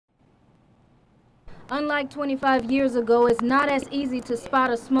Unlike 25 years ago, it's not as easy to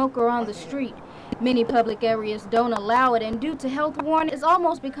spot a smoker on the street. Many public areas don't allow it, and due to health warnings, it's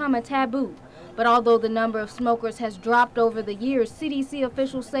almost become a taboo. But although the number of smokers has dropped over the years, CDC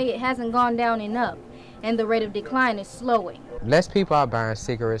officials say it hasn't gone down enough, and the rate of decline is slowing. Less people are buying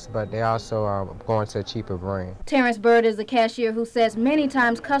cigarettes, but they also are going to a cheaper brand. Terrence Bird is a cashier who says many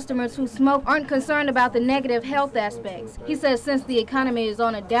times customers who smoke aren't concerned about the negative health aspects. He says since the economy is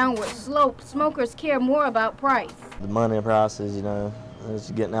on a downward slope, smokers care more about price. The money prices,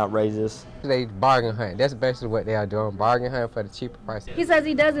 it's getting outrageous. They bargain hunt. That's basically what they are doing, bargain hunt for the cheaper price. He says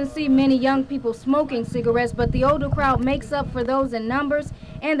he doesn't see many young people smoking cigarettes, but the older crowd makes up for those in numbers,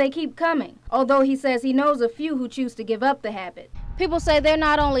 and they keep coming. Although he says he knows a few who choose to give up the habit. People say they're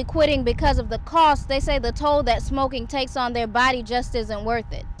not only quitting because of the cost, they say the toll that smoking takes on their body just isn't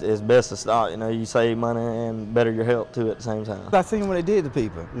worth it. It's best to stop, you save money and better your health too at the same time. I seen what it did to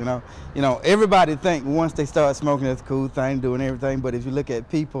people, everybody think once they start smoking that's a cool thing, doing everything, but if you look at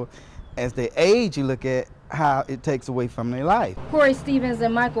people as they age, you look at how it takes away from their life. Corey Stevens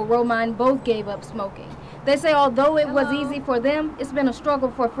and Michael Romine both gave up smoking. They say although it was easy for them, it's been a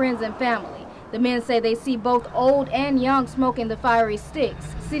struggle for friends and family. The men say they see both old and young smoking the fiery sticks.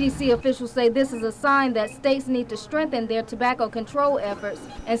 CDC officials say this is a sign that states need to strengthen their tobacco control efforts,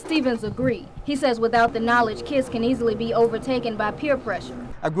 and Stevens agreed. He says without the knowledge, kids can easily be overtaken by peer pressure.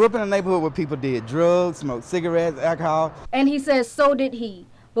 I grew up in a neighborhood where people did drugs, smoked cigarettes, alcohol. And he says so did he.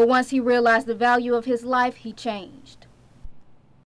 But once he realized the value of his life, he changed.